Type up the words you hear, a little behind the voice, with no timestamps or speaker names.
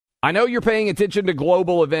I know you're paying attention to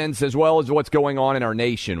global events as well as what's going on in our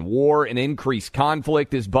nation. War and increased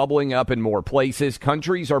conflict is bubbling up in more places.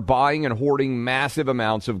 Countries are buying and hoarding massive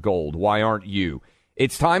amounts of gold. Why aren't you?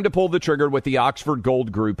 It's time to pull the trigger with the Oxford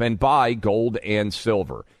Gold Group and buy gold and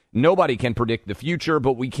silver. Nobody can predict the future,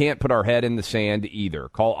 but we can't put our head in the sand either.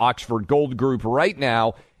 Call Oxford Gold Group right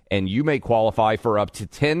now, and you may qualify for up to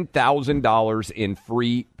 $10,000 in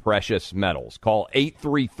free precious metals. Call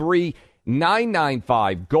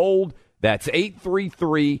 833-995-GOLD. That's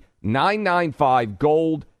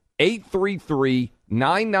 833-995-GOLD,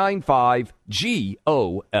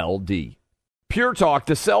 833-995-GOLD. Pure Talk,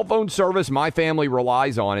 the cell phone service my family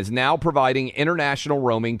relies on, is now providing international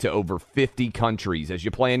roaming to over 50 countries. As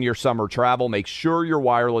you plan your summer travel, make sure your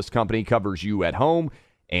wireless company covers you at home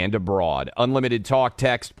and abroad. Unlimited talk,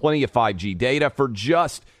 text, plenty of 5G data for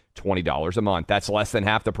just $20 a month. That's less than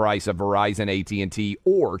half the price of Verizon, AT&T,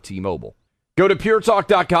 or T-Mobile. Go to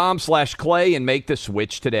puretalk.com/Clay and make the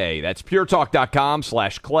switch today. That's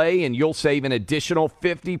puretalk.com/Clay, and you'll save an additional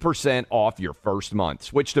 50% off your first month.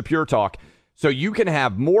 Switch to Pure Talk so you can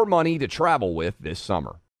have more money to travel with this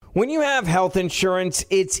summer. When you have health insurance,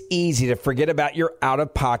 it's easy to forget about your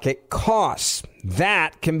out-of-pocket costs.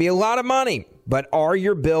 That can be a lot of money. But are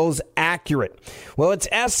your bills accurate? Well, it's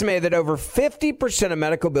estimated that over 50% of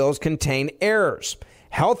medical bills contain errors.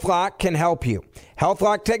 HealthLock can help you.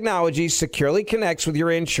 HealthLock technology securely connects with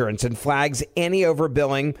your insurance and flags any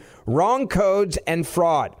overbilling, wrong codes, and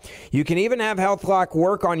fraud. You can even have HealthLock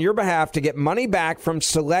work on your behalf to get money back from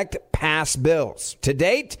select past bills. To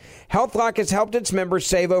date, HealthLock has helped its members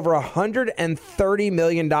save over $130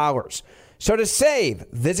 million. So to save,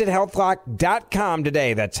 visit healthlock.com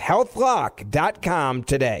today. That's healthlock.com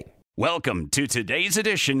today. Welcome to today's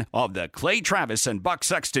edition of the Clay Travis and Buck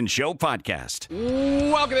Sexton Show podcast.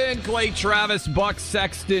 Welcome in, Clay Travis, Buck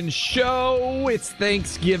Sexton Show. It's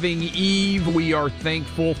Thanksgiving Eve. We are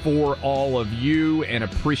thankful for all of you and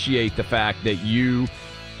appreciate the fact that you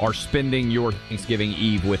are spending your Thanksgiving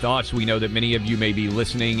Eve with us. We know that many of you may be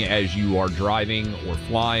listening as you are driving or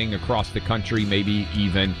flying across the country, maybe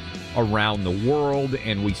even around the world,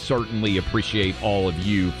 and we certainly appreciate all of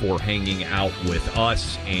you for hanging out with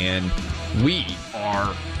us, and we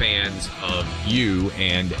are fans of you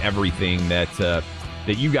and everything that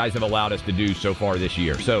you guys have allowed us to do so far this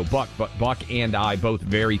year. So Buck and I both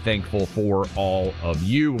very thankful for all of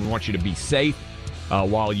you. We want you to be safe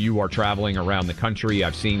while you are traveling around the country.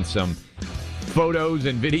 I've seen some photos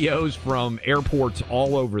and videos from airports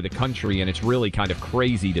all over the country, and it's really kind of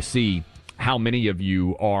crazy to see how many of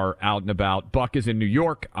you are out and about. Buck is in New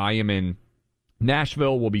York. I am in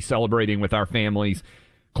Nashville. We'll be celebrating with our families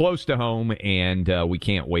close to home, and we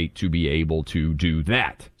can't wait to be able to do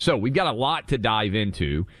that. So we've got a lot to dive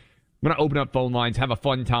into. I'm going to open up phone lines, have a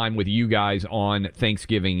fun time with you guys on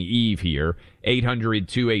Thanksgiving Eve here.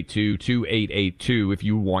 800-282-2882 if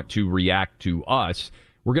you want to react to us.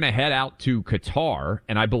 We're going to head out to Qatar,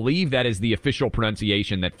 and I believe that is the official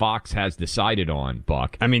pronunciation that Fox has decided on,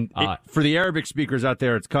 Buck. I mean, for the Arabic speakers out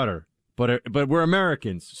there, it's Qatar. But we're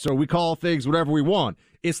Americans, so we call things whatever we want.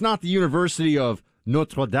 It's not the University of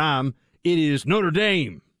Notre Dame. It is Notre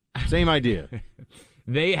Dame. Same idea.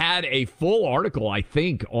 They had a full article, I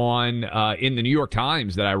think, on in the New York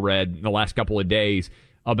Times that I read in the last couple of days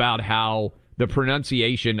about how the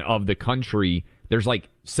pronunciation of the country, there's like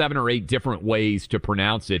 7 or 8 different ways to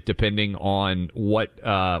pronounce it depending on what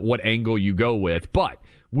angle you go with. But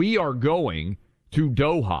we are going to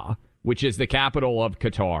Doha, which is the capital of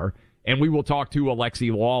Qatar, and we will talk to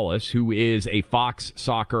Alexi Lawless, who is a Fox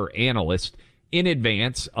soccer analyst, in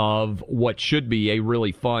advance of what should be a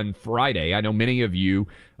really fun Friday. I know many of you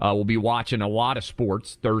will be watching a lot of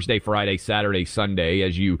sports Thursday, Friday, Saturday, Sunday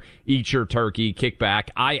as you eat your turkey, kick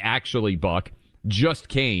back. I actually, Buck, just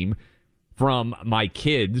came from my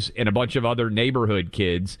kids and a bunch of other neighborhood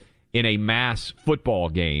kids in a mass football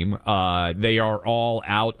game. They are all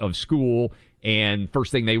out of school, and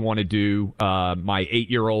first thing they want to do, my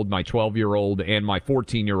 8-year-old, my 12-year-old, and my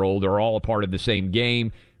 14-year-old are all a part of the same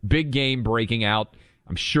game. Big game breaking out.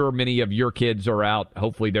 I'm sure many of your kids are out.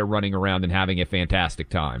 Hopefully they're running around and having a fantastic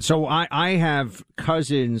time. So I have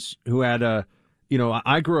cousins who had I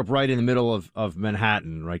grew up right in the middle of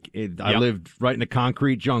Manhattan. I lived right in the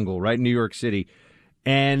concrete jungle, right in New York City.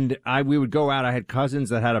 And we would go out. I had cousins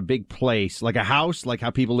that had a big place, like a house, like how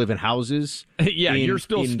people live in houses. Yeah, you're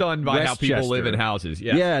still stunned by how people live in houses.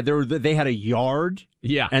 Yeah, yeah. They had a yard.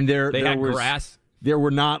 Yeah, and they had grass. There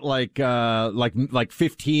were not like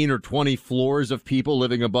 15 or 20 floors of people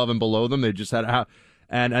living above and below them. They just had a house,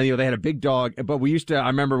 and they had a big dog. But I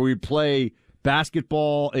remember we'd play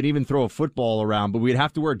basketball and even throw a football around, but we'd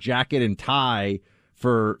have to wear jacket and tie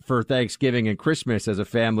for Thanksgiving and Christmas as a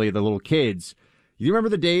family, the little kids. You remember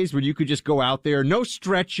the days when you could just go out there, no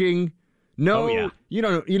stretching, no, you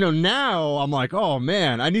know, now I'm like, oh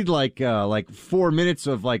man, I need like 4 minutes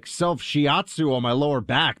of like self shiatsu on my lower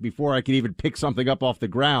back before I could even pick something up off the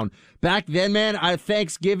ground. Back then, man,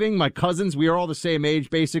 Thanksgiving, my cousins, we were all the same age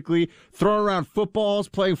basically, throwing around footballs,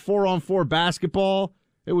 playing 4-on-4 basketball.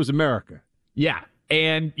 It was America. Yeah.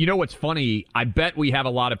 And you know what's funny? I bet we have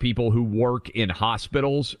a lot of people who work in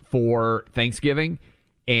hospitals for Thanksgiving.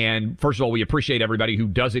 And first of all, we appreciate everybody who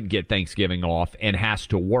doesn't get Thanksgiving off and has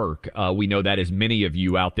to work. We know that as many of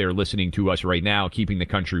you out there listening to us right now, keeping the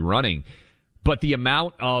country running. But the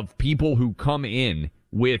amount of people who come in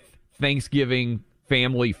with Thanksgiving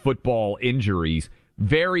family football injuries,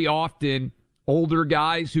 very often older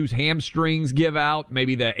guys whose hamstrings give out,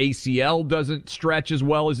 maybe the ACL doesn't stretch as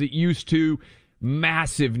well as it used to,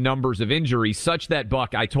 massive numbers of injuries, such that,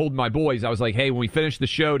 Buck, I told my boys, I was like, hey, when we finish the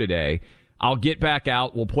show today, I'll get back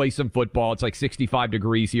out. We'll play some football. It's like 65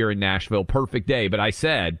 degrees here in Nashville. Perfect day. But I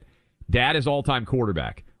said, Dad is all-time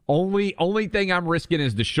quarterback. Only thing I'm risking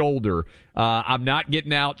is the shoulder. I'm not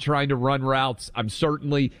getting out trying to run routes. I'm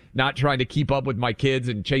certainly not trying to keep up with my kids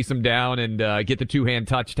and chase them down and get the two-hand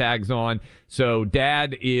touch tags on. So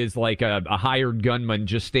Dad is like a hired gunman,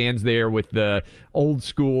 just stands there with the old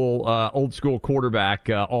school quarterback,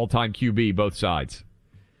 all-time QB, both sides.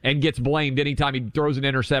 And gets blamed anytime he throws an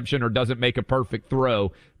interception or doesn't make a perfect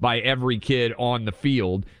throw by every kid on the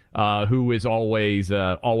field, who is always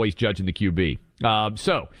judging the QB.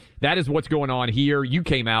 So that is what's going on here. You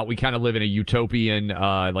came out. We kind of live in a utopian,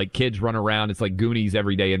 like kids run around. It's like Goonies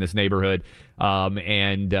every day in this neighborhood.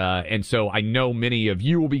 And so I know many of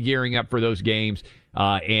you will be gearing up for those games.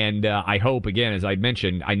 And I hope, again, as I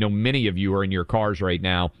mentioned, I know many of you are in your cars right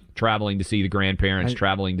now, traveling to see the grandparents,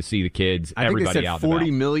 traveling to see the kids, everybody I think they said out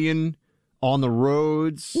 40 million on the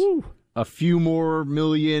roads. Woo. A few more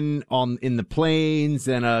million in the planes,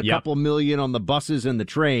 and a couple million on the buses and the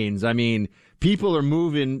trains. I mean, people are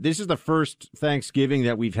moving. This is the first Thanksgiving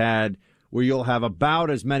that we've had where you'll have about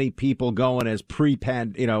as many people going as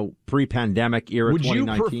pre-pandemic era. Would you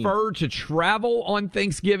prefer to travel on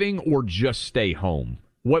Thanksgiving or just stay home?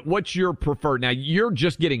 What's your preferred? Now, you're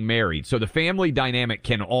just getting married, so the family dynamic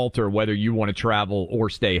can alter whether you want to travel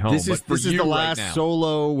or stay home. This is the last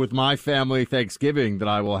solo with my family Thanksgiving that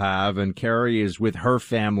I will have, and Carrie is with her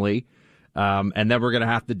family. And then we're going to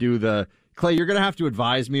have to do Clay, you're going to have to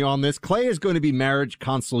advise me on this. Clay is going to be marriage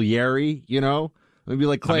consigliere, you know? I'd be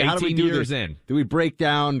like, Clay, how do we do this? Do we break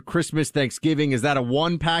down Christmas, Thanksgiving? Is that a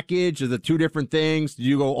one package? Is it two different things? Do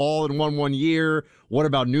you go all in one year? What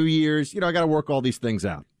about New Year's? You know, I got to work all these things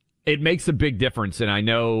out. It makes a big difference, and I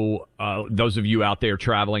know those of you out there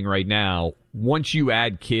traveling right now, once you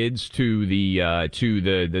add kids to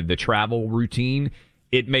the travel routine,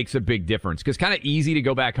 it makes a big difference. Because it's kind of easy to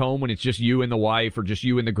go back home when it's just you and the wife or just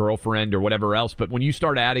you and the girlfriend or whatever else. But when you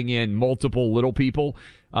start adding in multiple little people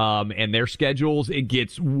and their schedules, it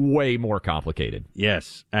gets way more complicated.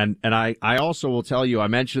 Yes, and I also will tell you, I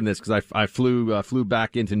mentioned this because I flew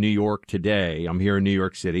back into New York today. I'm here in New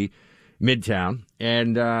York City, Midtown,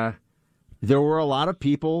 and there were a lot of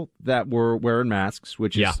people that were wearing masks,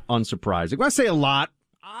 which is unsurprising. When I say a lot,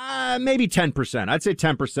 maybe 10%. I'd say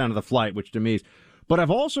 10% of the flight, which to me is... But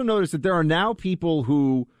I've also noticed that there are now people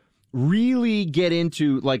who really get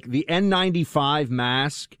into like the N95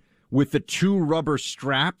 mask with the two rubber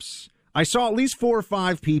straps. I saw at least 4 or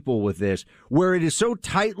 5 people with this, where it is so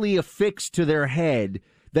tightly affixed to their head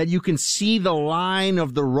that you can see the line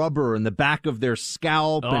of the rubber in the back of their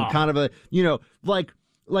scalp and kind of a, you know, like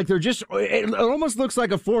they're just, it almost looks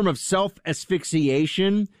like a form of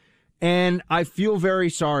self-asphyxiation. And I feel very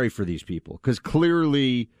sorry for these people because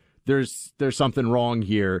clearly there's something wrong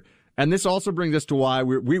here. And this also brings us to why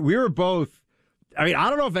we were both, I mean, I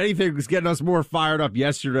don't know if anything was getting us more fired up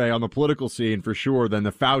yesterday on the political scene for sure than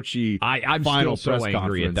the Fauci I'm final still so press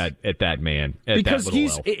angry conference. at that man. Because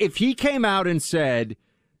that if he came out and said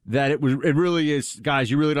that it really is, guys,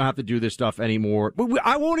 you really don't have to do this stuff anymore. But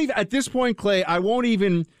I won't even, at this point, Clay, I won't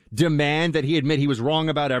even demand that he admit he was wrong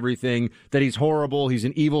about everything, that he's horrible, he's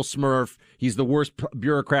an evil smurf, he's the worst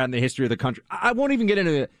bureaucrat in the history of the country. I won't even get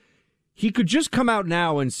into it. He could just come out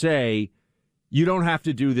now and say, you don't have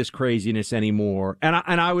to do this craziness anymore. And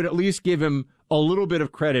I would at least give him a little bit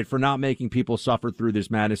of credit for not making people suffer through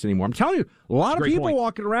this madness anymore. I'm telling you, a lot of people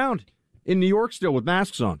walking around in New York still with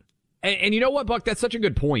masks on. And you know what, Buck? That's such a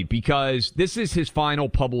good point because this is his final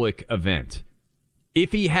public event.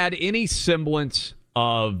 If he had any semblance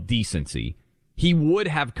of decency, he would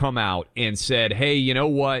have come out and said, hey, you know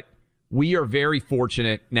what? we are very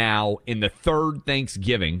fortunate now in the third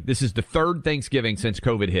Thanksgiving. This is the third Thanksgiving since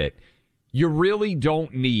COVID hit. You really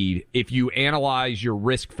don't need, if you analyze your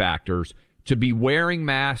risk factors, to be wearing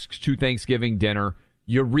masks to Thanksgiving dinner.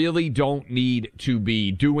 You really don't need to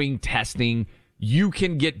be doing testing. You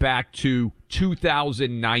can get back to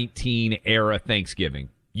 2019 era Thanksgiving.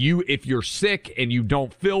 If you're sick and you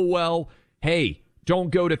don't feel well, hey, don't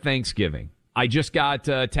go to Thanksgiving. I just got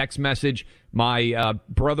a text message. My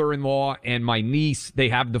brother-in-law and my niece, they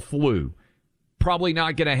have the flu. Probably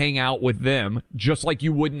not going to hang out with them, just like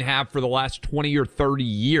you wouldn't have for the last 20 or 30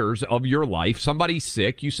 years of your life. Somebody's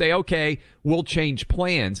sick. You say, okay, we'll change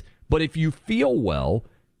plans. But if you feel well,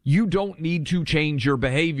 you don't need to change your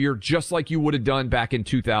behavior just like you would have done back in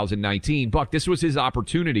 2019. Buck, this was his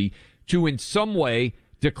opportunity to in some way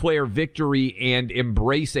declare victory and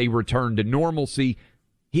embrace a return to normalcy.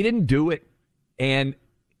 He didn't do it. And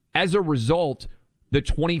as a result, the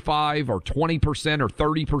 25 or 20% or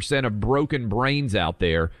 30% of broken brains out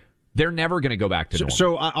there, they're never going to go back to normal.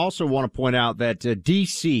 So I also want to point out that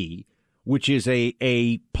D.C., which is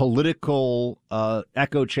a political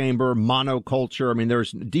echo chamber, monoculture. I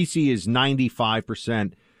mean, D.C. is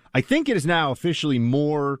 95%. I think it is now officially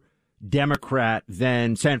more Democrat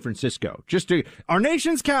than San Francisco. Our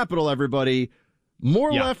nation's capital, everybody.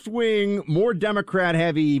 More left-wing, more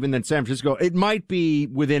Democrat-heavy even than San Francisco. It might be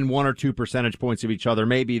within 1 or 2 percentage points of each other.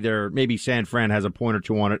 Maybe San Fran has a point or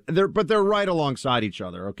two on it. But they're right alongside each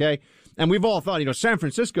other, okay? And we've all thought, San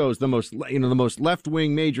Francisco is the most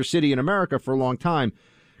left-wing major city in America for a long time.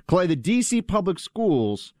 Clay, the D.C. public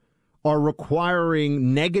schools are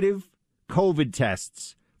requiring negative COVID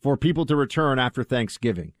tests for people to return after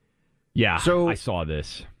Thanksgiving. Yeah, so, I saw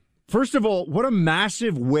this. First of all, what a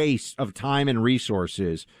massive waste of time and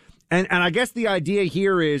resources. And I guess the idea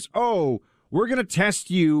here is, we're going to test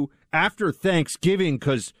you after Thanksgiving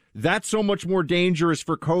because that's so much more dangerous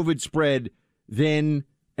for COVID spread than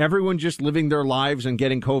everyone just living their lives and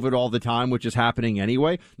getting COVID all the time, which is happening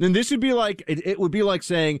anyway. Then this would be like, it would be like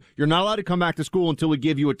saying, you're not allowed to come back to school until we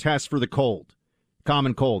give you a test for the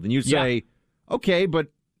common cold. And you say, okay, but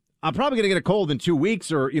I'm probably going to get a cold in 2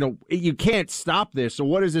 weeks, or, you can't stop this. So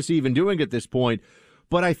what is this even doing at this point?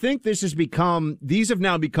 But I think these have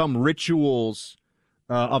now become rituals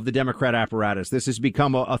of the Democrat apparatus. This has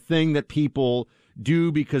become a thing that people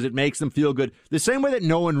do because it makes them feel good. The same way that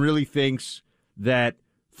no one really thinks that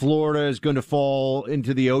Florida is going to fall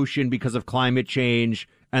into the ocean because of climate change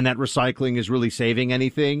and that recycling is really saving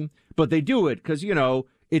anything. But they do it because,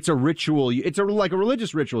 it's a ritual. It's like a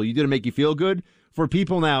religious ritual. You do to make you feel good. For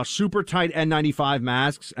people now, super tight N95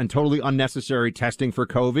 masks and totally unnecessary testing for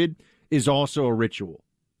COVID is also a ritual.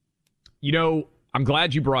 I'm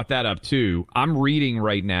glad you brought that up, too. I'm reading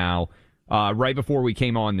right now, right before we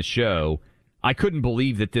came on the show. I couldn't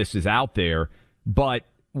believe that this is out there, but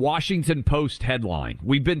Washington Post headline.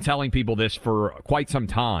 We've been telling people this for quite some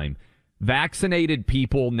time. Vaccinated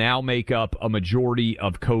people now make up a majority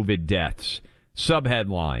of COVID deaths.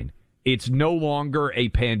 Subheadline. It's no longer a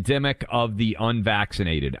pandemic of the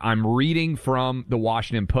unvaccinated. I'm reading from the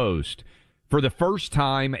Washington Post. For the first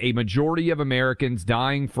time, a majority of Americans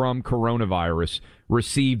dying from coronavirus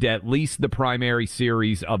received at least the primary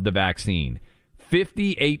series of the vaccine.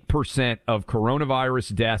 58% of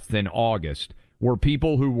coronavirus deaths in August were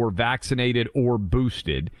people who were vaccinated or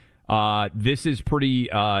boosted. This is pretty,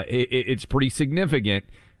 it's pretty significant.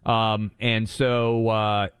 And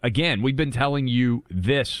so, again, we've been telling you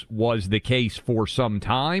this was the case for some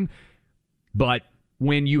time, but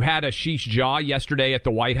when you had Ashish Jha yesterday at the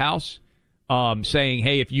White House, saying,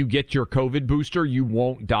 hey, if you get your COVID booster, you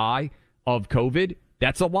won't die of COVID,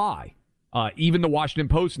 that's a lie. Even the Washington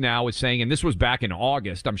Post now is saying, and this was back in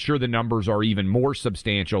August, I'm sure the numbers are even more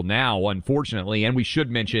substantial now, unfortunately, and we should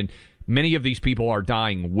mention many of these people are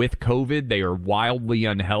dying with COVID. They are wildly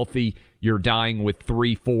unhealthy. You're dying with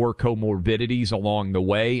 3-4 comorbidities along the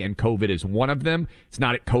way, and COVID is one of them. It's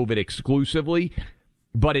not COVID exclusively,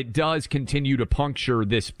 but it does continue to puncture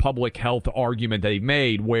this public health argument they've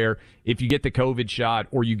made where if you get the COVID shot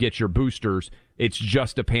or you get your boosters, it's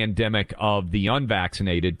just a pandemic of the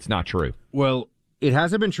unvaccinated. It's not true. Well, it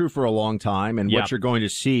hasn't been true for a long time, and what you're going to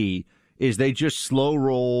see is they just slow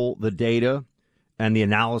roll the data and the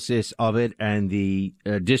analysis of it and the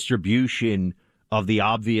distribution of the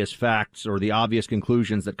obvious facts or the obvious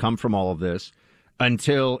conclusions that come from all of this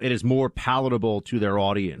until it is more palatable to their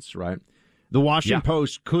audience, right? The Washington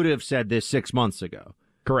Post could have said this 6 months ago.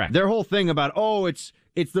 Correct. Their whole thing about,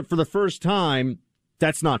 for the first time,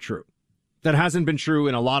 that's not true. That hasn't been true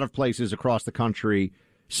in a lot of places across the country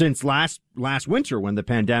since last winter when the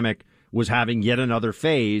pandemic was having yet another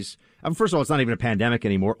phase. First of all, it's not even a pandemic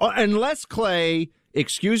anymore. Unless, Clay,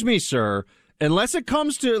 excuse me, sir, unless it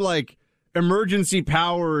comes to, like, emergency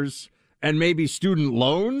powers and maybe student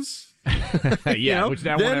loans. Yeah, which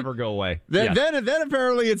that won't ever go away. Then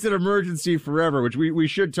apparently it's an emergency forever, which we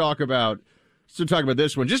should talk about. So talk about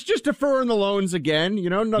this one. Just deferring the loans again,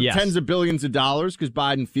 not tens of billions of dollars because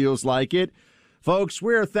Biden feels like it. Folks,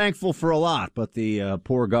 we're thankful for a lot, but the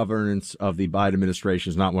poor governance of the Biden administration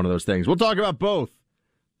is not one of those things. We'll talk about both.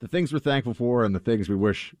 The things we're thankful for and the things we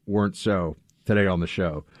wish weren't so today on the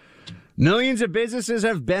show. Millions of businesses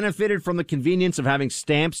have benefited from the convenience of having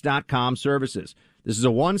Stamps.com services. This is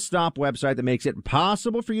a one-stop website that makes it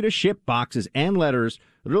possible for you to ship boxes and letters,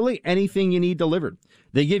 literally anything you need delivered.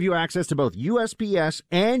 They give you access to both USPS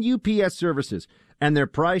and UPS services, and their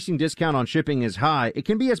pricing discount on shipping is high. It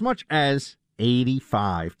can be as much as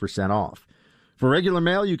 85% off. For regular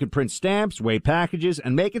mail, you can print stamps, weigh packages,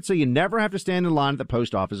 and make it so you never have to stand in line at the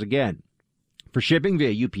post office again. For shipping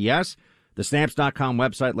via UPS, the Stamps.com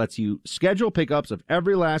website lets you schedule pickups of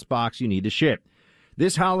every last box you need to ship.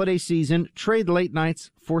 This holiday season, trade late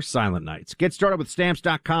nights for silent nights. Get started with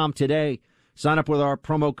Stamps.com today. Sign up with our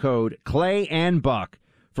promo code Clay and Buck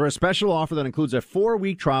for a special offer that includes a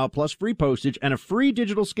 4-week trial plus free postage and a free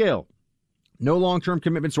digital scale. No long-term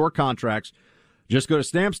commitments or contracts. Just go to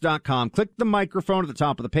Stamps.com, click the microphone at the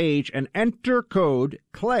top of the page, and enter code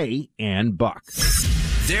Clay and Buck.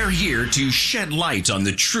 They're here to shed light on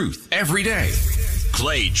the truth every day.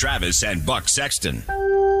 Clay Travis and Buck Sexton.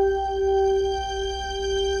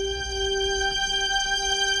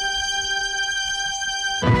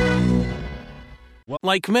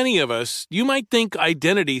 Like many of us, you might think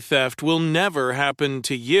identity theft will never happen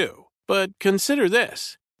to you. But consider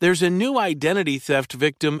this. There's a new identity theft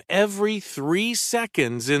victim every 3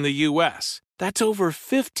 seconds in the U.S. That's over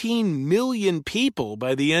 15 million people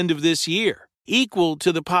by the end of this year, equal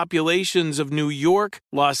to the populations of New York,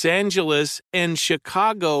 Los Angeles, and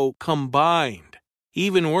Chicago combined.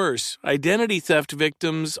 Even worse, identity theft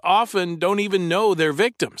victims often don't even know they're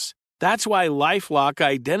victims. That's why LifeLock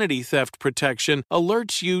Identity Theft Protection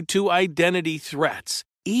alerts you to identity threats,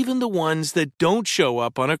 even the ones that don't show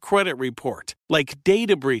up on a credit report, like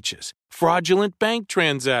data breaches, fraudulent bank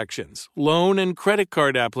transactions, loan and credit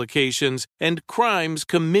card applications, and crimes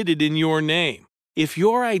committed in your name. If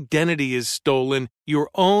your identity is stolen, your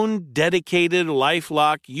own dedicated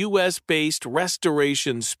LifeLock U.S.-based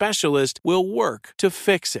restoration specialist will work to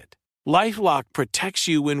fix it. LifeLock protects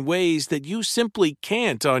you in ways that you simply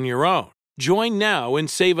can't on your own. Join now and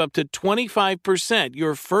save up to 25%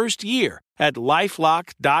 your first year at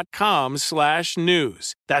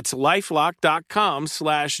LifeLock.com/news. That's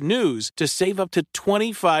LifeLock.com/news to save up to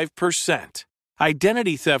 25%.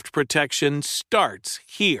 Identity theft protection starts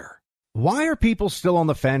here. Why are people still on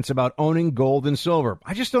the fence about owning gold and silver?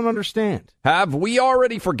 I just don't understand. Have we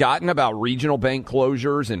already forgotten about regional bank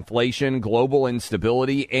closures, inflation, global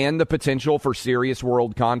instability, and the potential for serious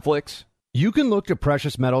world conflicts? You can look to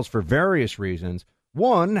precious metals for various reasons.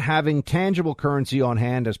 1, having tangible currency on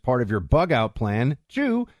hand as part of your bug-out plan.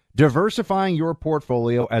 2, diversifying your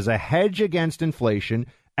portfolio as a hedge against inflation.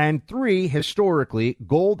 And 3, historically,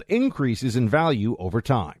 gold increases in value over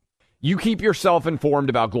time. You keep yourself informed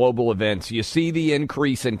about global events. You see the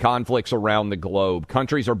increase in conflicts around the globe.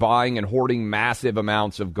 Countries are buying and hoarding massive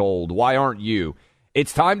amounts of gold. Why aren't you?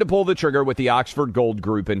 It's time to pull the trigger with the Oxford Gold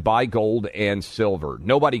Group and buy gold and silver.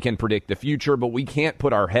 Nobody can predict the future, but we can't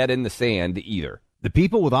put our head in the sand either. The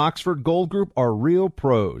people with Oxford Gold Group are real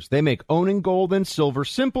pros. They make owning gold and silver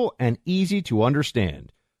simple and easy to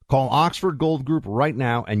understand. Call Oxford Gold Group right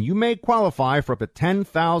now, and you may qualify for up to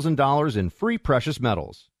 $10,000 in free precious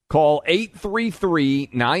metals. Call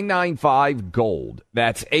 833-995-GOLD.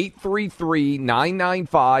 That's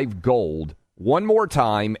 833-995-GOLD. One more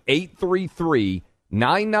time,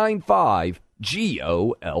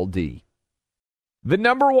 833-995-GOLD. The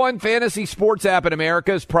number one fantasy sports app in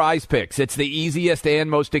America is Prize Picks. It's the easiest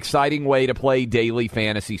and most exciting way to play daily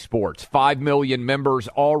fantasy sports. 5 million members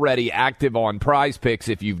already active on Prize Picks.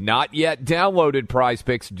 If you've not yet downloaded Prize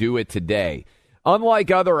Picks, do it today. Unlike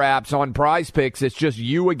other apps, on Prize Picks, it's just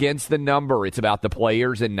you against the number. It's about the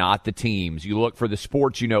players and not the teams. You look for the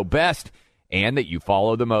sports you know best and that you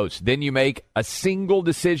follow the most. Then you make a single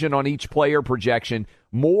decision on each player projection,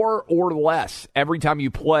 more or less. Every time you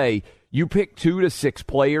play, you pick 2 to 6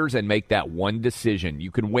 players and make that one decision. You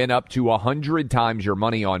can win up to 100 times your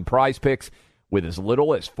money on Prize Picks with as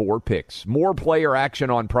little as 4 picks. More player action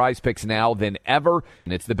on Prize Picks now than ever,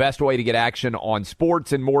 and it's the best way to get action on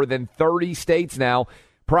sports in more than 30 states now.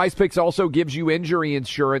 Prize Picks also gives you injury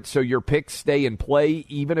insurance so your picks stay in play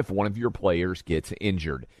even if one of your players gets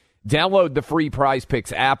injured. Download the free Prize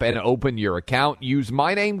Picks app and open your account. Use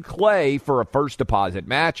my name, Clay, for a first deposit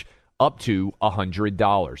match up to $100.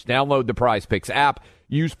 Download the Prize Picks app.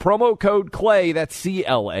 Use promo code CLAY, that's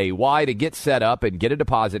C-L-A-Y, to get set up and get a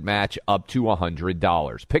deposit match up to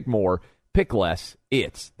 $100. Pick more, pick less.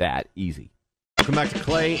 It's that easy. Welcome back to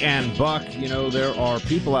Clay and Buck. You know, there are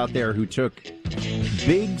people out there who took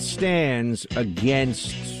big stands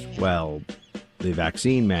against, well, the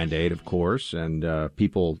vaccine mandate, of course, and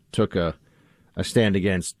people took a stand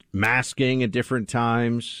against masking at different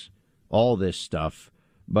times, all this stuff.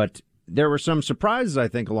 But there were some surprises, I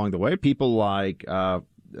think, along the way. People like Novak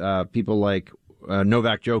Djokovic,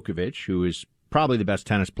 who is probably the best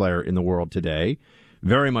tennis player in the world today,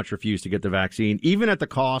 very much refused to get the vaccine, even at the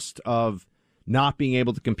cost of not being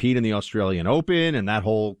able to compete in the Australian Open and that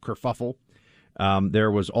whole kerfuffle. There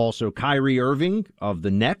was also Kyrie Irving of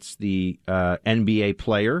the Nets, the NBA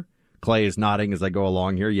player. Clay is nodding as I go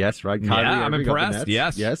along here. Yes, right? Kyrie Irving I'm impressed.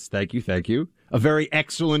 Yes. Yes, thank you. A very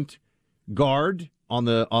excellent guard on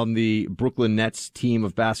the Brooklyn Nets team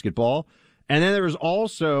of basketball. And then there was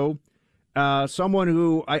also someone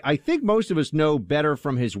who I think most of us know better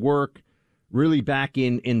from his work really back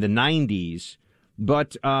in the 90s.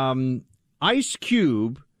 But Ice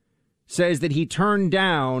Cube says that he turned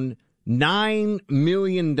down $9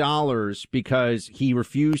 million because he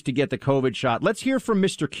refused to get the COVID shot. Let's hear from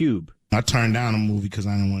Mr. Cube. I turned down a movie because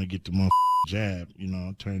I didn't want to get the motherfucking jab. You know,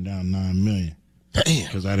 I turned down $9 million. Damn.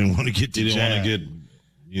 Because I didn't want to get the jab. Want to get,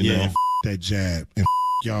 you know. That jab. And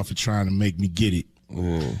y'all for trying to make me get it.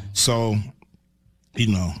 So, you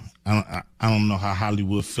know, I don't know how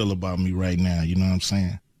Hollywood feel about me right now. You know what I'm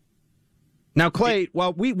saying? Now, Clay,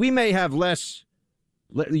 while we may have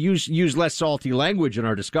use less salty language in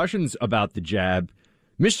our discussions about the jab,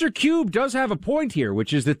 Mr. Cube does have a point here,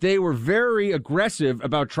 which is that they were very aggressive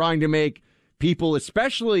about trying to make people,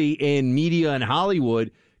 especially in media and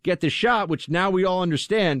Hollywood, get the shot, which now we all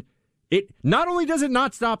understand. It not only does it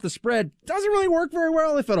not stop the spread, doesn't really work very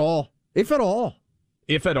well, if at all. If at all.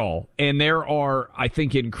 If at all. And there are, I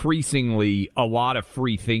think, increasingly a lot of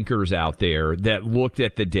free thinkers out there that looked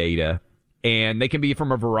at the data. And they can be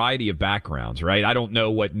from a variety of backgrounds, right? I don't know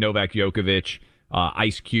what Novak Djokovic,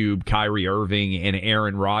 Ice Cube, Kyrie Irving, and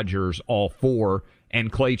Aaron Rodgers, all four,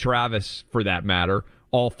 and Clay Travis, for that matter,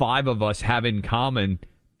 all five of us have in common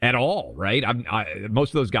at all, right? Most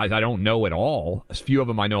of those guys I don't know at all. A few of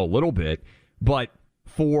them I know a little bit. But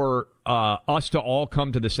for us to all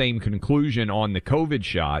come to the same conclusion on the COVID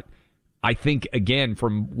shot, I think, again,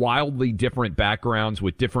 from wildly different backgrounds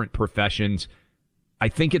with different professions, I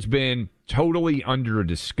think it's been totally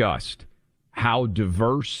under-discussed how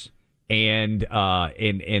diverse and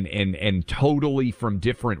totally from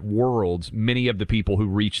different worlds many of the people who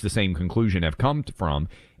reach the same conclusion have come from.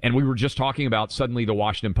 And we were just talking about suddenly the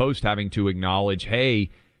Washington Post having to acknowledge, hey,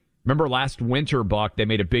 remember last winter, Buck, they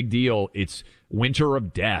made a big deal. It's winter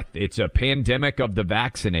of death. It's a pandemic of the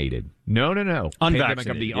vaccinated. No. Pandemic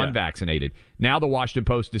of the unvaccinated. Now the Washington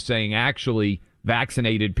Post is saying, actually,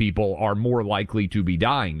 vaccinated people are more likely to be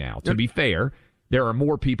dying now. To be fair, there are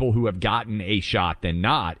more people who have gotten a shot than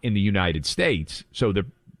not in the United States, so the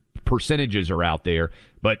percentages are out there.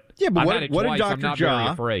 But I've had it twice. I'm not very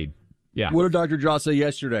afraid. Yeah. What did Dr. Jaw say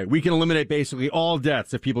yesterday? We can eliminate basically all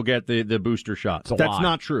deaths if people get the booster shot. That's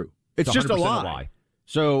not true. It's just a lie.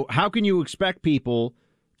 So how can you expect people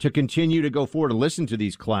to continue to go forward and listen to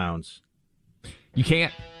these clowns? You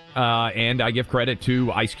can't. And I give credit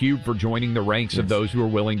to Ice Cube for joining the ranks of those who are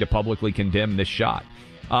willing to publicly condemn this shot.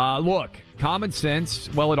 Look, common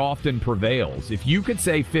sense, well, it often prevails. If you could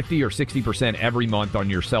save 50 or 60% every month on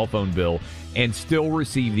your cell phone bill and still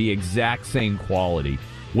receive the exact same quality,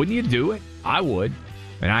 wouldn't you do it? I would,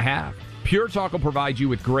 and I have. Pure Talk will provide you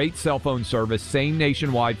with great cell phone service, same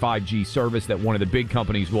nationwide 5G service that one of the big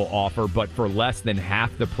companies will offer, but for less than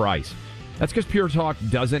half the price. That's because Pure Talk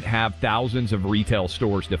doesn't have thousands of retail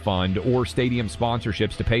stores to fund or stadium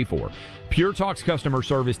sponsorships to pay for. Pure Talk's customer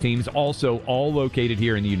service teams also all located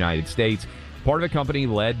here in the United States, part of a company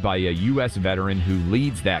led by a U.S. veteran who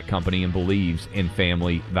leads that company and believes in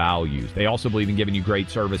family values. They also believe in giving you great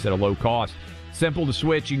service at a low cost. Simple to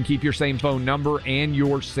switch. You can keep your same phone number and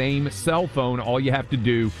your same cell phone. All you have to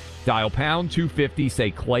do, dial pound 250, say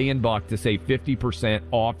Clay and Buck to save 50%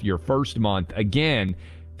 off your first month. Again,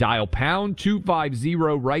 dial pound 250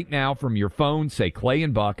 right now from your phone. Say Clay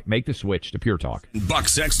and Buck. Make the switch to Pure Talk. Buck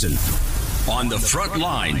Sexton on the front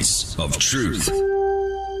lines of truth.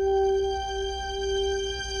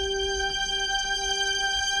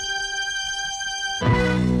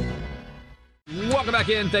 Welcome back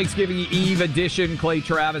in. Thanksgiving Eve edition, Clay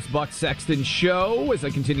Travis, Buck Sexton show. As I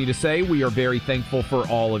continue to say, we are very thankful for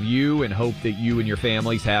all of you and hope that you and your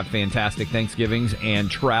families have fantastic Thanksgivings and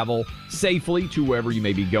travel safely to wherever you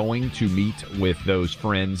may be going to meet with those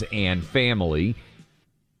friends and family.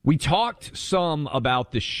 We talked some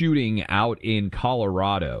about the shooting out in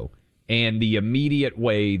Colorado and the immediate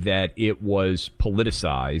way that it was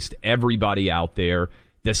politicized. Everybody out there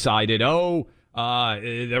decided,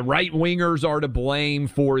 the right-wingers are to blame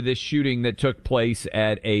for this shooting that took place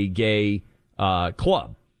at a gay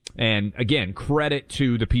club. And again, credit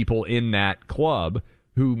to the people in that club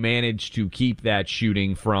who managed to keep that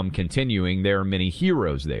shooting from continuing. There are many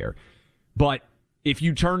heroes there. But if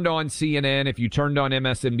you turned on CNN, if you turned on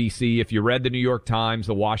MSNBC, if you read the New York Times,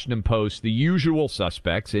 the Washington Post, the usual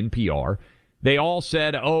suspects, NPR, they all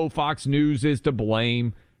said, Fox News is to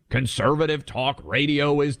blame. Conservative talk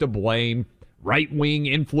radio is to blame. Right-wing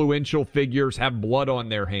influential figures have blood on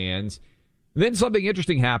their hands. Then something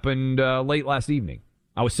interesting happened late last evening.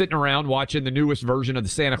 I was sitting around watching the newest version of the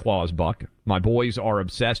Santa Claus, Buck. My boys are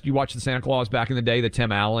obsessed. You watched the Santa Claus back in the day, the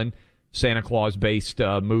Tim Allen Santa Claus-based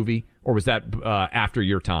movie? Or was that after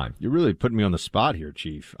your time? You're really putting me on the spot here,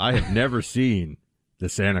 Chief. I have never seen the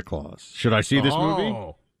Santa Claus. Should I see this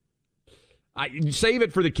movie? Save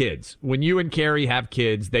it for the kids. When you and Carrie have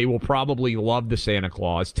kids, they will probably love the Santa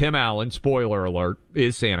Claus. Tim Allen, spoiler alert,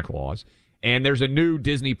 is Santa Claus. And there's a new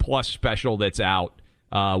Disney Plus special that's out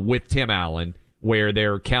with Tim Allen where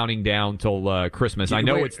they're counting down till Christmas. I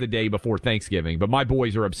know it's the day before Thanksgiving, but my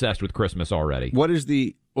boys are obsessed with Christmas already. What is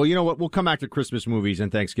the... Well, you know what? We'll come back to Christmas movies and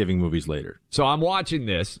Thanksgiving movies later. So I'm watching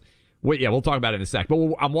this. We'll talk about it in a sec.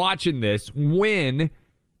 But I'm watching this when,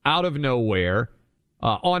 out of nowhere...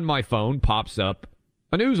 on my phone pops up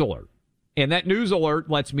a news alert. And that news alert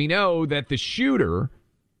lets me know that the shooter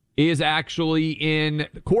is actually in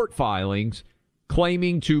court filings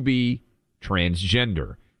claiming to be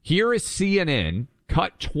transgender. Here is CNN,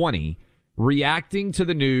 Cut 20, reacting to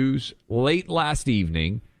the news late last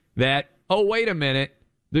evening that, wait a minute,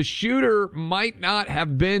 the shooter might not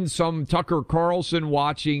have been some Tucker Carlson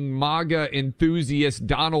watching MAGA enthusiast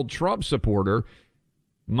Donald Trump supporter,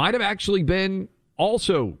 might have actually been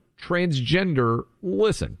also transgender.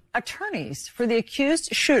 Listen. Attorneys for the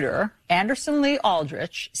accused shooter, Anderson Lee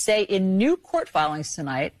Aldrich, say in new court filings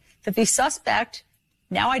tonight that the suspect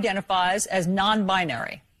now identifies as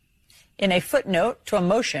non-binary. In a footnote to a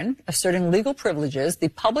motion asserting legal privileges, the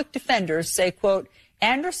public defenders say, quote,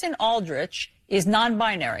 Anderson Aldrich is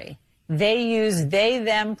non-binary. They use they,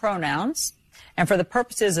 them pronouns, and for the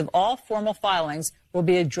purposes of all formal filings will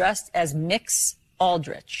be addressed as Mix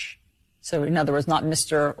Aldrich. So, in other words, not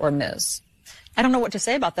Mr. or Ms. I don't know what to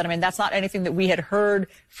say about that. I mean, that's not anything that we had heard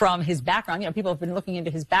from his background. You know, people have been looking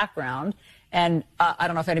into his background. And I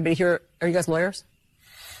don't know if anybody here, are you guys lawyers?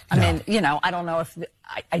 I mean, you know, I don't know if,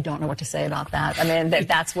 I don't know what to say about that. I mean,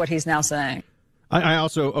 that's what he's now saying. I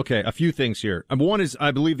also, a few things here. One is,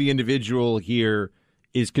 I believe the individual here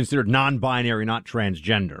is considered non-binary, not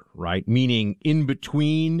transgender, right? Meaning in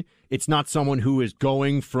between, it's not someone who is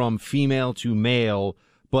going from female to male,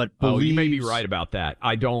 but believes... you may be right about that.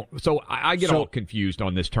 I don't... So I get all confused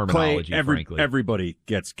on this terminology, Clay, frankly. Everybody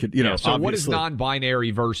gets... You know, so what is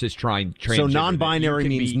non-binary versus transgender? So non-binary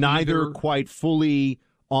means neither quite fully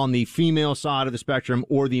on the female side of the spectrum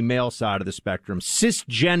or the male side of the spectrum.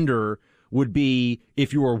 Cisgender would be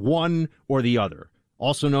if you are one or the other,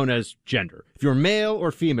 also known as gender. If you're male or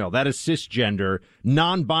female, that is cisgender.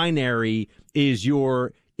 Non-binary is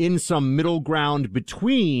you're in some middle ground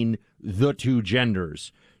between the two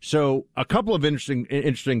genders. So a couple of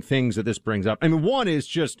interesting things that this brings up. I mean, one is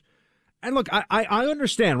just, and look, I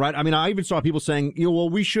understand, right? I mean, I even saw people saying, well,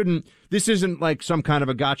 we shouldn't, this isn't like some kind of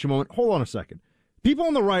a gotcha moment. Hold on a second. People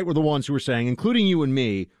on the right were the ones who were saying, including you and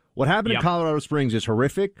me, what happened in Colorado Springs is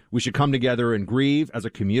horrific. We should come together and grieve as a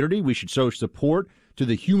community. We should show support to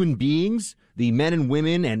the human beings, the men and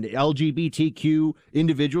women and LGBTQ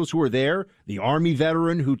individuals who are there. The Army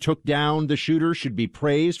veteran who took down the shooter should be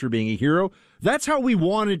praised for being a hero. That's how we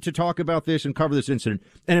wanted to talk about this and cover this incident.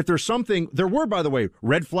 And if there's something, there were, by the way,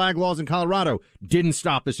 red flag laws in Colorado didn't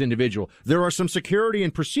stop this individual. There are some security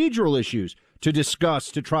and procedural issues to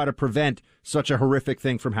discuss to try to prevent such a horrific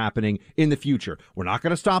thing from happening in the future. We're not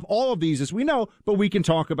going to stop all of these, as we know, but we can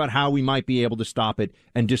talk about how we might be able to stop it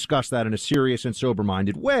and discuss that in a serious and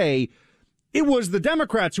sober-minded way. It was the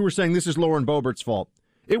Democrats who were saying this is Lauren Boebert's fault.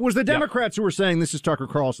 It was the Democrats who were saying this is Tucker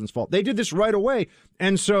Carlson's fault. They did this right away.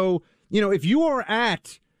 And so, if you are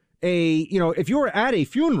at a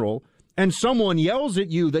funeral and someone yells at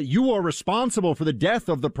you that you are responsible for the death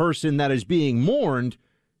of the person that is being mourned,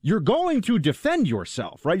 you're going to defend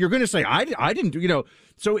yourself, right? You're going to say, I didn't do,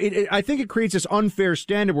 So I think it creates this unfair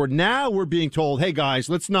standard where now we're being told, hey, guys,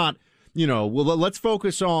 let's not, let's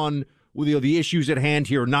focus on the issues at hand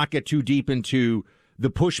here, not get too deep into the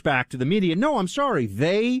pushback to the media. No, I'm sorry.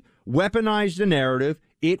 They weaponized the narrative.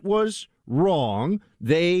 It was wrong.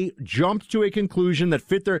 They jumped to a conclusion that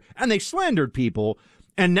fit and they slandered people.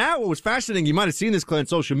 And now what was fascinating, you might have seen this, Clay, on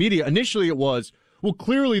social media. Initially it was, well,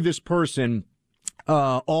 clearly this person,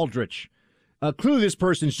 Aldrich, clearly this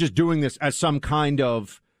person's just doing this as some kind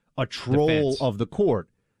of a troll defense of the court.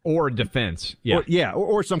 Or defense. Yeah.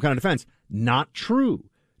 Or some kind of defense. Not true.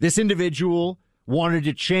 This individual wanted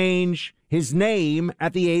to change his name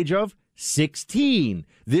at the age of 16.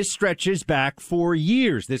 This stretches back for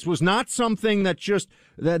years. This was not something that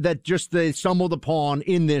they stumbled upon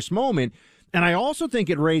in this moment. And I also think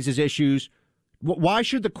it raises issues. Why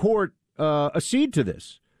should the court accede to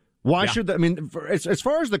this? Why should as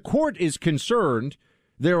far as the court is concerned,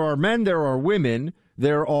 there are men, there are women,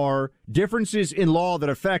 there are differences in law that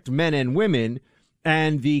affect men and women,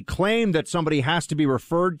 and the claim that somebody has to be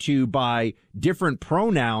referred to by different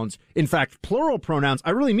pronouns, in fact, plural pronouns,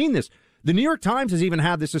 I really mean this. The New York Times has even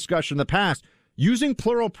had this discussion in the past. Using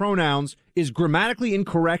plural pronouns is grammatically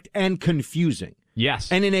incorrect and confusing.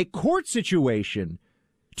 Yes. And in a court situation,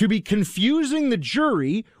 to be confusing the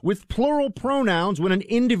jury with plural pronouns when an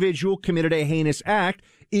individual committed a heinous act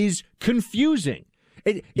is confusing.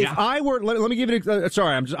 If I were, let me give it,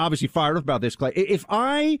 sorry, I'm just obviously fired up about this, Clay. If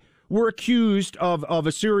I were accused of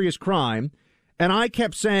a serious crime and I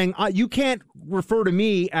kept saying, you can't refer to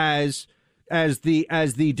me as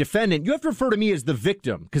the defendant, you have to refer to me as the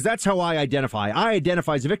victim, because that's how I identify. I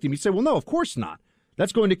identify as a victim. You say, well, no, of course not.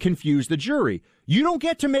 That's going to confuse the jury. You don't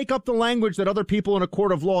get to make up the language that other people in a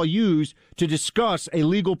court of law use to discuss a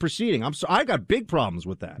legal proceeding. I got big problems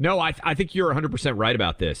with that. No, I think you're 100% right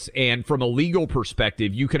about this. And from a legal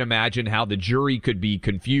perspective, you can imagine how the jury could be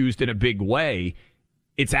confused in a big way.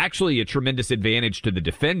 It's actually a tremendous advantage to the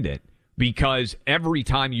defendant, because every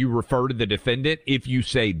time you refer to the defendant, if you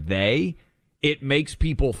say they, it makes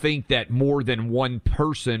people think that more than one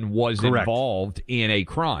person was Correct. Involved in a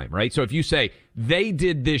crime, right? So if you say they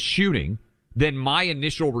did this shooting, then my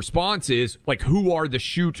initial response is, like, who are the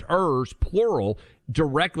shooters, plural,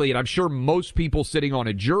 directly, and I'm sure most people sitting on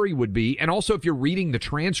a jury would be. And also, if you're reading the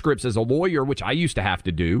transcripts as a lawyer, which I used to have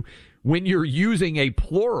to do, when you're using a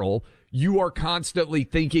plural, you are constantly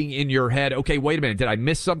thinking in your head, okay, wait a minute, did I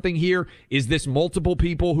miss something here? Is this multiple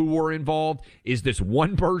people who were involved? Is this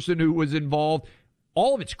one person who was involved?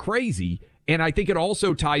 All of it's crazy. And I think it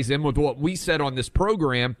also ties in with what we said on this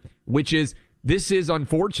program, which is this is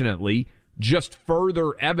unfortunately just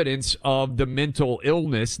further evidence of the mental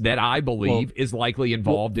illness that I believe is likely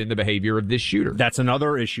involved in the behavior of this shooter. That's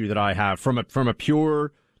another issue that I have from a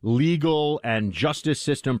pure legal and justice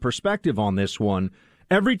system perspective on this one.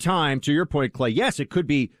 Every time, to your point, Clay, yes, it could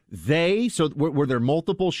be they. So were there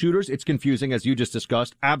multiple shooters? It's confusing, as you just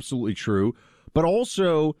discussed. Absolutely true. But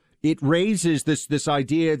also, it raises this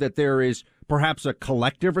idea that there is perhaps a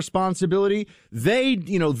collective responsibility. They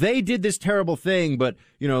did this terrible thing, but,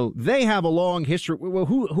 they have a long history. Well,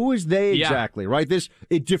 who is they exactly, right?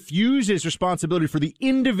 It diffuses responsibility for the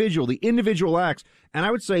individual acts. And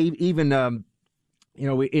I would say even,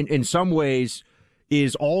 in some ways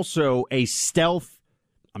is also a stealth,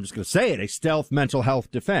 I'm just going to say it, a stealth mental health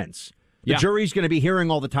defense. The jury's going to be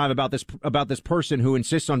hearing all the time about this person who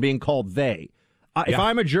insists on being called they. If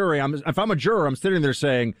I'm a juror, I'm sitting there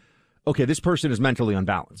saying, okay, this person is mentally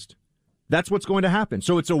unbalanced. That's what's going to happen.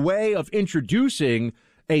 So it's a way of introducing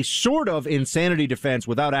a sort of insanity defense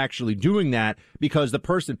without actually doing that, because the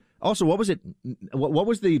person also, what was it? What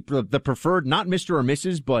was the preferred, not Mr. or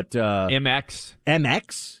Mrs., but MX.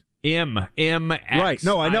 MX? MX. Right.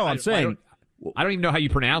 No, I know. I'm saying I don't even know how you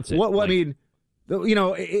pronounce it. I mean,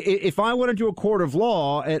 if I went into a court of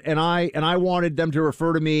law and I wanted them to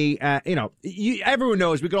refer to me, everyone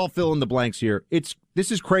knows we could all fill in the blanks here.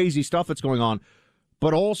 This is crazy stuff that's going on,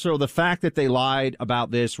 but also the fact that they lied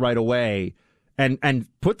about this right away and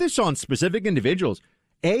put this on specific individuals.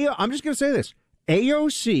 I'm just going to say this: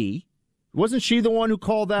 AOC, wasn't she the one who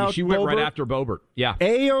called out? She went Boebert? Right after Boebert. Yeah.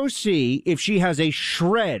 AOC, if she has a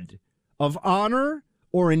shred of honor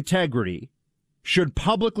or integrity, should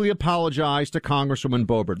publicly apologize to Congresswoman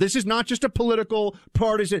Boebert. This is not just a political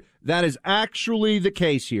partisan. That is actually the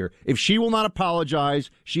case here. If she will not apologize,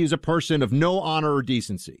 she is a person of no honor or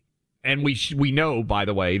decency. And we know, by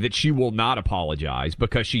the way, that she will not apologize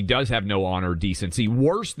because she does have no honor or decency.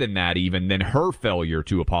 Worse than that, even than her failure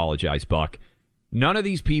to apologize, Buck. None of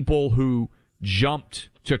these people who jumped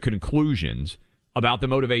to conclusions about the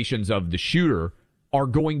motivations of the shooter are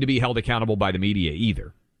going to be held accountable by the media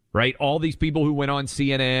either, right? All these people who went on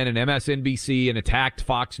CNN and MSNBC and attacked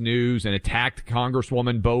Fox News and attacked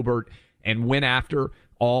Congresswoman Boebert and went after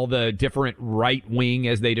all the different right-wing,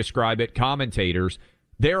 as they describe it, commentators,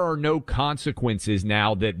 there are no consequences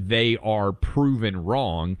now that they are proven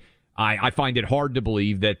wrong. I find it hard to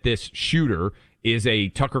believe that this shooter is a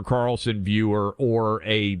Tucker Carlson viewer or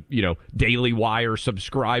a, Daily Wire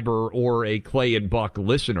subscriber or a Clay and Buck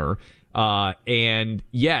listener. And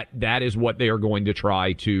yet that is what they are going to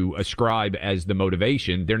try to ascribe as the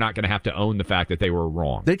motivation. They're not going to have to own the fact that they were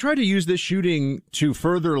wrong. They tried to use this shooting to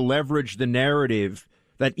further leverage the narrative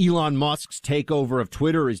that Elon Musk's takeover of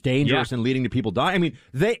Twitter is dangerous and leading to people dying. I mean,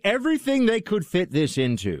 everything they could fit this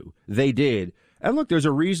into, they did. And look, there's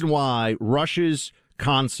a reason why Russia's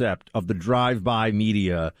concept of the drive-by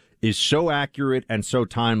media is so accurate and so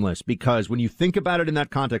timeless, because when you think about it in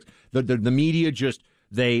that context, the media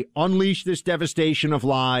they unleash this devastation of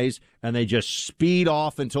lies and they just speed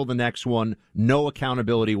off until the next one. No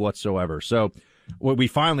accountability whatsoever. So we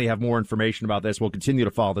finally have more information about this. We'll continue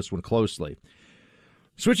to follow this one closely.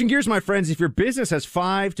 Switching gears, my friends, if your business has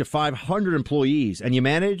 5 to 500 employees and you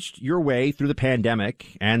managed your way through the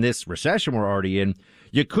pandemic and this recession we're already in,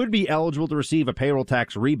 you could be eligible to receive a payroll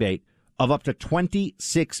tax rebate of up to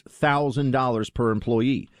 $26,000 per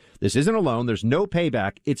employee. This isn't a loan. There's no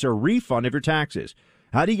payback. It's a refund of your taxes.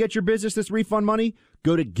 How do you get your business this refund money?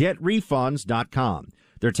 Go to getrefunds.com.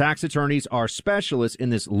 Their tax attorneys are specialists in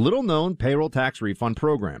this little-known payroll tax refund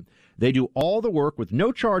program. They do all the work with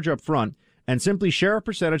no charge up front and simply share a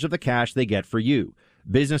percentage of the cash they get for you.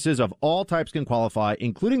 Businesses of all types can qualify,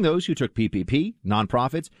 including those who took PPP,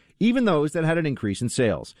 nonprofits, even those that had an increase in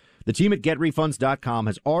sales. The team at GetRefunds.com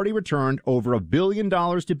has already returned over $1 billion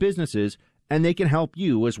to businesses, and they can help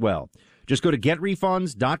you as well. Just go to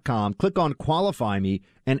GetRefunds.com, click on Qualify Me,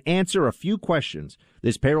 and answer a few questions.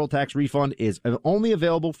 This payroll tax refund is only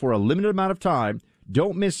available for a limited amount of time.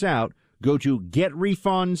 Don't miss out. Go to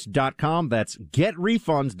GetRefunds.com. That's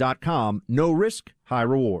GetRefunds.com. No risk, high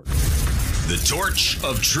reward. The torch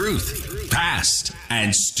of truth, passed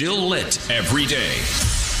and still lit every day.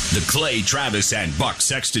 The Clay Travis and Buck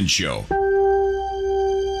Sexton Show.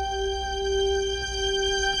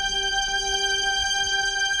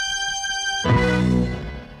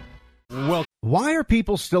 Well, why are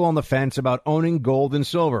people still on the fence about owning gold and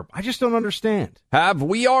silver? I just don't understand. Have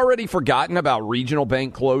we already forgotten about regional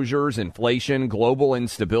bank closures, inflation, global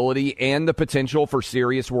instability, and the potential for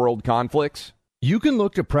serious world conflicts? You can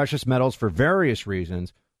look to precious metals for various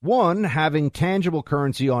reasons. 1, having tangible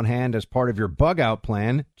currency on hand as part of your bug-out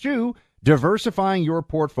plan. 2, diversifying your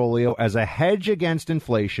portfolio as a hedge against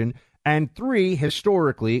inflation. And 3,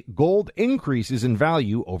 historically, gold increases in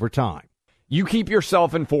value over time. You keep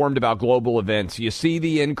yourself informed about global events. You see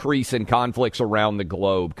the increase in conflicts around the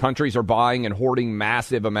globe. Countries are buying and hoarding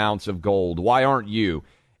massive amounts of gold. Why aren't you?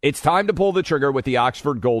 It's time to pull the trigger with the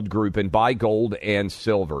Oxford Gold Group and buy gold and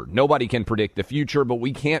silver. Nobody can predict the future, but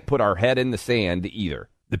we can't put our head in the sand either.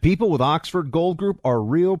 The people with Oxford Gold Group are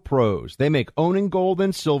real pros. They make owning gold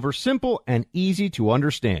and silver simple and easy to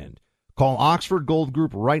understand. Call Oxford Gold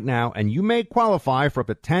Group right now, and you may qualify for up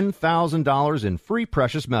to $10,000 in free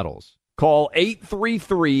precious metals. Call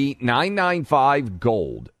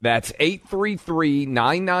 833-995-GOLD. That's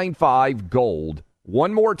 833-995-GOLD.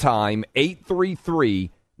 One more time,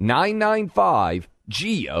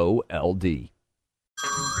 833-995-GOLD.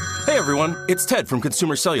 Hey everyone, it's Ted from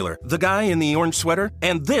Consumer Cellular, the guy in the orange sweater,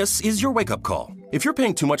 and this is your wake-up call. If you're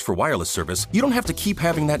paying too much for wireless service, you don't have to keep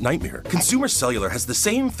having that nightmare. Consumer Cellular has the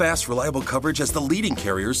same fast, reliable coverage as the leading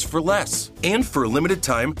carriers for less. And for a limited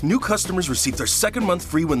time, new customers receive their second month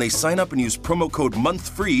free when they sign up and use promo code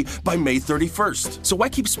MONTHFREE by May 31st. So why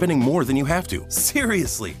keep spending more than you have to?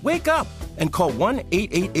 Seriously, wake up and call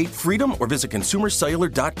 1-888-FREEDOM or visit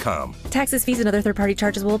consumercellular.com. Taxes, fees, and other third-party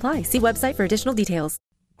charges will apply. See website for additional details.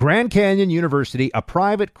 Grand Canyon University, a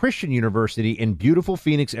private Christian university in beautiful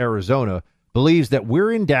Phoenix, Arizona, believes that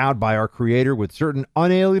we're endowed by our Creator with certain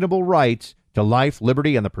unalienable rights to life,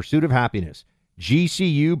 liberty, and the pursuit of happiness.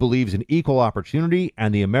 GCU believes in equal opportunity,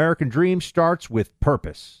 and the American dream starts with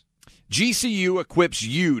purpose. GCU equips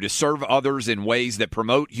you to serve others in ways that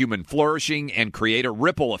promote human flourishing and create a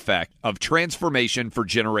ripple effect of transformation for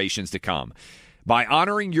generations to come. By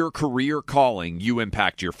honoring your career calling, you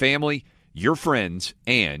impact your family, your friends,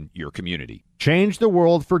 and your community. Change the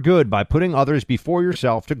world for good by putting others before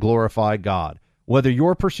yourself to glorify God. Whether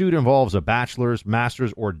your pursuit involves a bachelor's,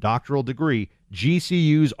 master's, or doctoral degree,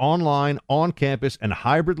 GCU's online, on-campus, and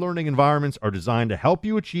hybrid learning environments are designed to help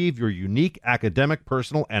you achieve your unique academic,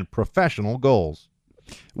 personal, and professional goals.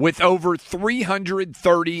 With over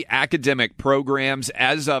 330 academic programs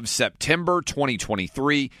as of September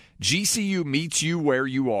 2023, GCU meets you where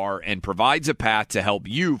you are and provides a path to help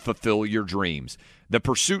you fulfill your dreams. The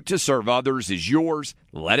pursuit to serve others is yours.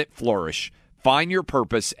 Let it flourish. Find your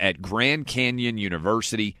purpose at Grand Canyon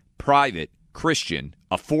University, private, Christian,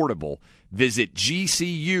 affordable. Visit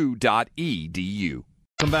gcu.edu.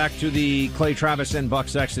 Welcome back to the Clay Travis and Buck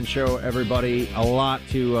Sexton Show, everybody. A lot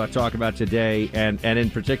to talk about today, and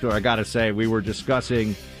in particular, I got to say, we were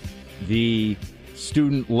discussing the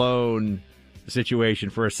student loan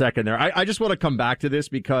situation for a second there. I just want to come back to this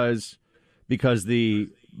because the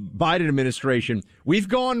Biden administration, we've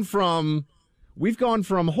gone from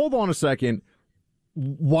hold on a second,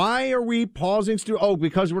 why are we pausing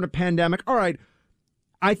because we're in a pandemic? All right,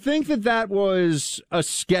 I think that was a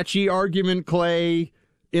sketchy argument, Clay,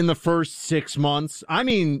 in the first 6 months. I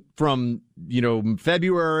mean, from,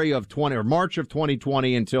 February of 20 or March of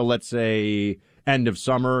 2020 until, let's say, end of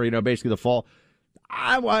summer, basically the fall.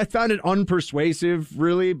 I found it unpersuasive,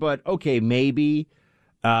 really, but okay, maybe,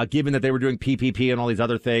 given that they were doing PPP and all these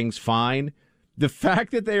other things, fine. The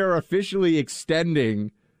fact that they are officially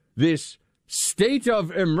extending this state of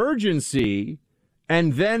emergency,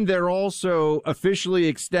 and then they're also officially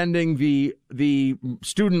extending the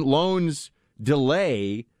student loans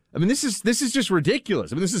delay. I mean, this is just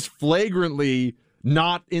ridiculous. I mean, this is flagrantly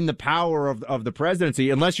not in the power of the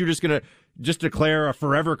presidency, unless you're just going to declare a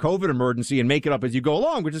forever COVID emergency and make it up as you go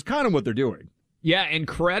along, which is kind of what they're doing. Yeah, and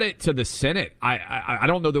credit to the Senate. I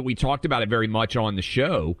don't know that we talked about it very much on the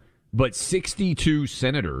show, but 62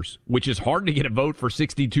 senators, which is hard to get a vote for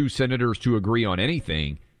 62 senators to agree on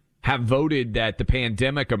anything, have voted that the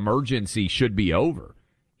pandemic emergency should be over,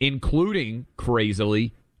 including,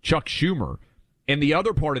 crazily, Chuck Schumer. And the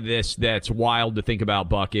other part of this that's wild to think about,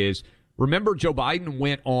 Buck, is remember Joe Biden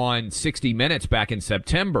went on 60 Minutes back in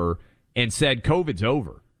September and said COVID's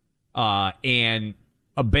over. And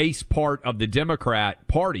a base part of the Democrat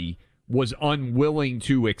Party was unwilling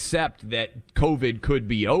to accept that COVID could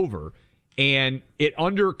be over. And it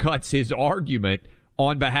undercuts his argument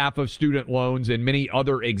on behalf of student loans and many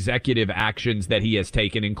other executive actions that he has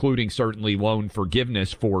taken, including certainly loan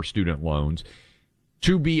forgiveness for student loans,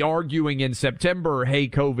 to be arguing in September, hey,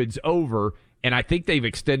 COVID's over. And I think they've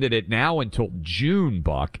extended it now until June,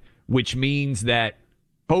 Buck, which means that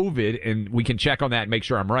COVID, and we can check on that and make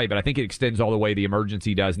sure I'm right, but I think it extends all the way the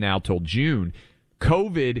emergency does now till June.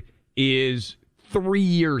 COVID is 3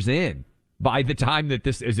 years in by the time that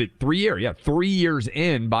this, is it 3 years? Yeah, 3 years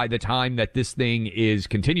in by the time that this thing is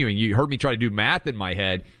continuing. You heard me try to do math in my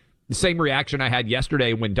head. The same reaction I had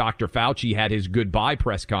yesterday when Dr. Fauci had his goodbye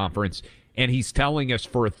press conference, and he's telling us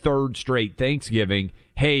for a third straight Thanksgiving,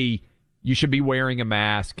 hey, you should be wearing a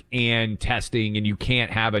mask and testing, and you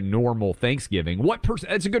can't have a normal Thanksgiving.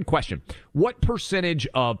 That's a good question. What percentage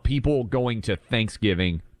of people going to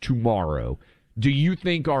Thanksgiving tomorrow do you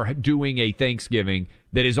think are doing a Thanksgiving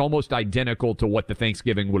that is almost identical to what the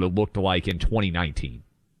Thanksgiving would have looked like in 2019?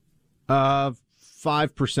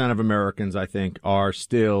 5% of Americans, I think, are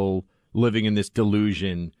still living in this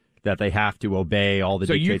delusion that they have to obey all the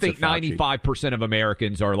dictates of Fauci. So you think 95% of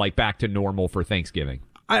Americans are like back to normal for Thanksgiving?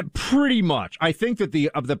 Pretty much. I think that the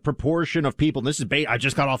proportion of people, this is I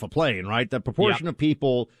just got off a plane, right? The proportion of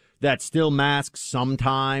people that still mask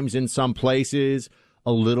sometimes in some places,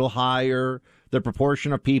 a little higher. The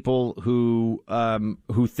proportion of people who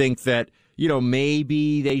think that,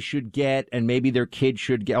 maybe they should get and maybe their kids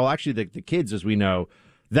should get. Well, actually, the kids, as we know,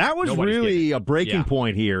 that was Nobody's really a breaking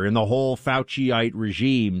point here in the whole Fauciite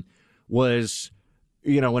regime was,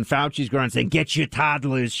 when Fauci's going around saying, get your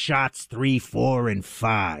toddlers shots 3, 4, and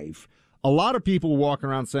 5. A lot of people walking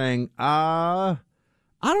around saying, I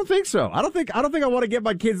don't think so. I don't think I want to get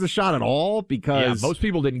my kids the shot at all because most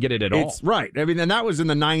people didn't get it at all. Right. I mean, and that was in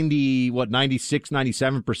the 96,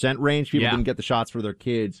 97% range. People didn't get the shots for their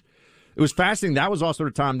kids. It was fascinating. That was also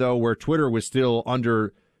a time, though, where Twitter was still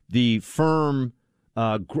under the firm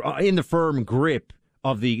grip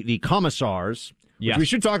of the commissars. Yes. We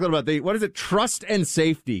should talk a little about what is it? Trust and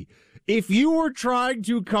safety. If you were trying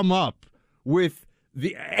to come up with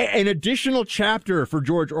an additional chapter for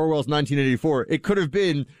George Orwell's 1984, it could have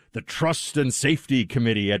been the Trust and Safety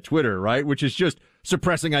Committee at Twitter, right? Which is just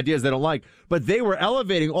suppressing ideas they don't like. But they were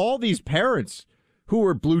elevating all these parents who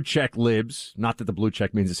were blue check libs, not that the blue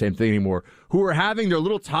check means the same thing anymore, who were having their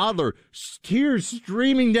little toddler, tears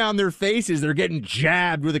streaming down their faces. They're getting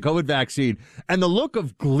jabbed with a COVID vaccine. And the look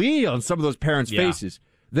of glee on some of those parents' faces.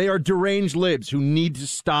 They are deranged libs who need to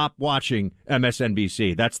stop watching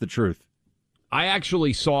MSNBC. That's the truth. I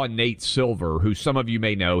actually saw Nate Silver, who some of you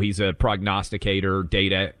may know. He's a prognosticator,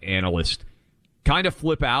 data analyst. kind of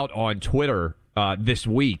flip out on Twitter this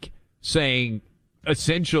week saying,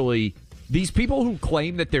 essentially, these people who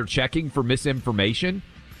claim that they're checking for misinformation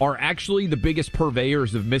are actually the biggest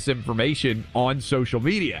purveyors of misinformation on social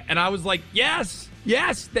media. And I was like, yes,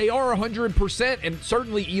 they are 100%. And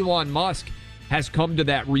certainly Elon Musk has come to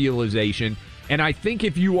that realization. And I think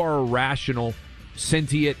if you are a rational,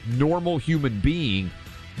 sentient, normal human being,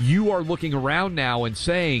 you are looking around now and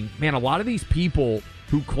saying, man, a lot of these people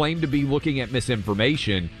who claim to be looking at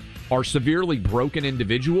misinformation are severely broken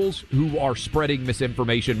individuals who are spreading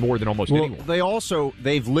misinformation more than almost anyone.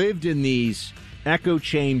 They've lived in these echo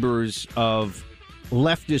chambers of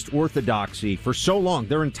leftist orthodoxy for so long,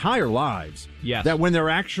 their entire lives, that when they're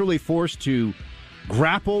actually forced to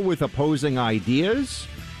grapple with opposing ideas,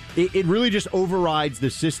 it really just overrides the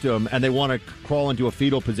system, and they want to crawl into a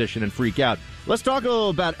fetal position and freak out. Let's talk a little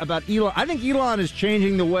about Elon. I think Elon is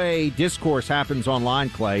changing the way discourse happens online,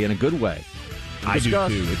 Clay, in a good way. I do, too.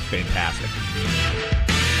 It's fantastic.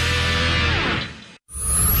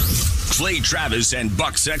 Clay Travis and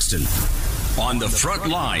Buck Sexton on the front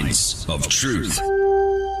lines of truth.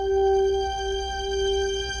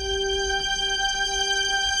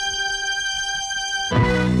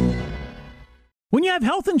 When you have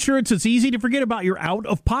health insurance, it's easy to forget about your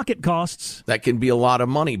out-of-pocket costs. That can be a lot of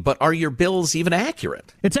money, but are your bills even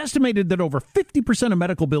accurate? It's estimated that over 50% of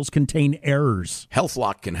medical bills contain errors.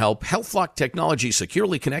 HealthLock can help. HealthLock technology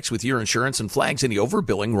securely connects with your insurance and flags any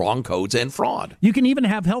overbilling, wrong codes, and fraud. You can even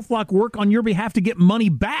have HealthLock work on your behalf to get money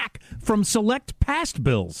back from select past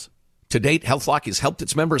bills. To date, HealthLock has helped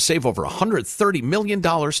its members save over $130 million.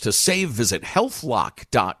 To save, visit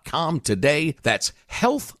healthlock.com today. That's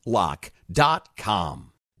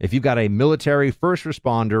healthlock.com. If you've got a military, first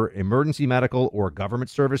responder, emergency medical, or government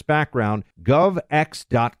service background,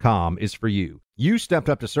 GovX.com is for you. You stepped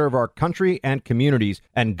up to serve our country and communities,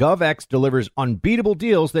 and GovX delivers unbeatable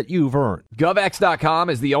deals that you've earned. GovX.com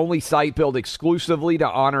is the only site built exclusively to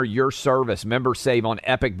honor your service. Members save on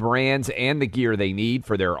epic brands and the gear they need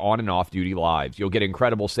for their on- and off-duty lives. You'll get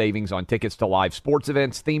incredible savings on tickets to live sports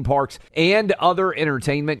events, theme parks, and other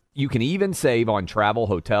entertainment. You can even save on travel,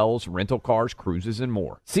 hotels, rental cars, cruises, and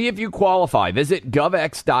more. See if you qualify. Visit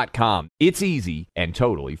GovX.com. It's easy and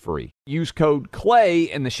totally free. Use code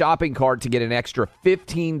CLAY in the shopping cart to get an extra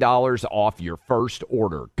 $15 off your first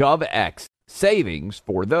order. GovX. Savings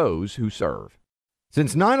for those who serve.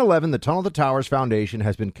 Since 9/11, the Tunnel to Towers Foundation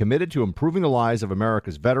has been committed to improving the lives of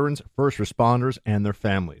America's veterans, first responders, and their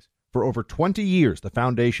families. For over 20 years, the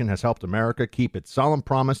foundation has helped America keep its solemn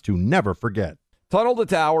promise to never forget. Tunnel to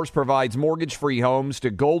Towers provides mortgage-free homes to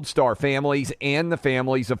Gold Star families and the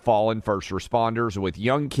families of fallen first responders with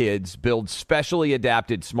young kids, builds specially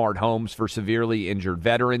adapted smart homes for severely injured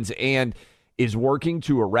veterans, and is working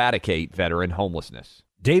to eradicate veteran homelessness.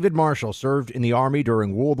 David Marshall served in the Army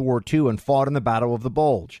during World War II and fought in the Battle of the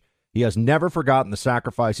Bulge. He has never forgotten the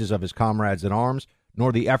sacrifices of his comrades in arms,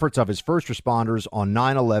 nor the efforts of his first responders on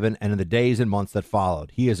 9/11 and in the days and months that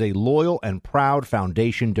followed. He is a loyal and proud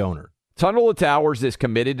foundation donor. Tunnel to Towers is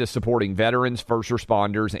committed to supporting veterans, first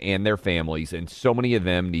responders, and their families, and so many of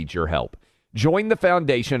them need your help. Join the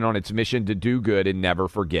foundation on its mission to do good and never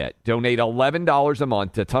forget. Donate $11 a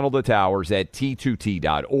month to Tunnel to Towers at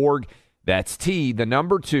T2T.org. That's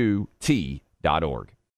T2T.org.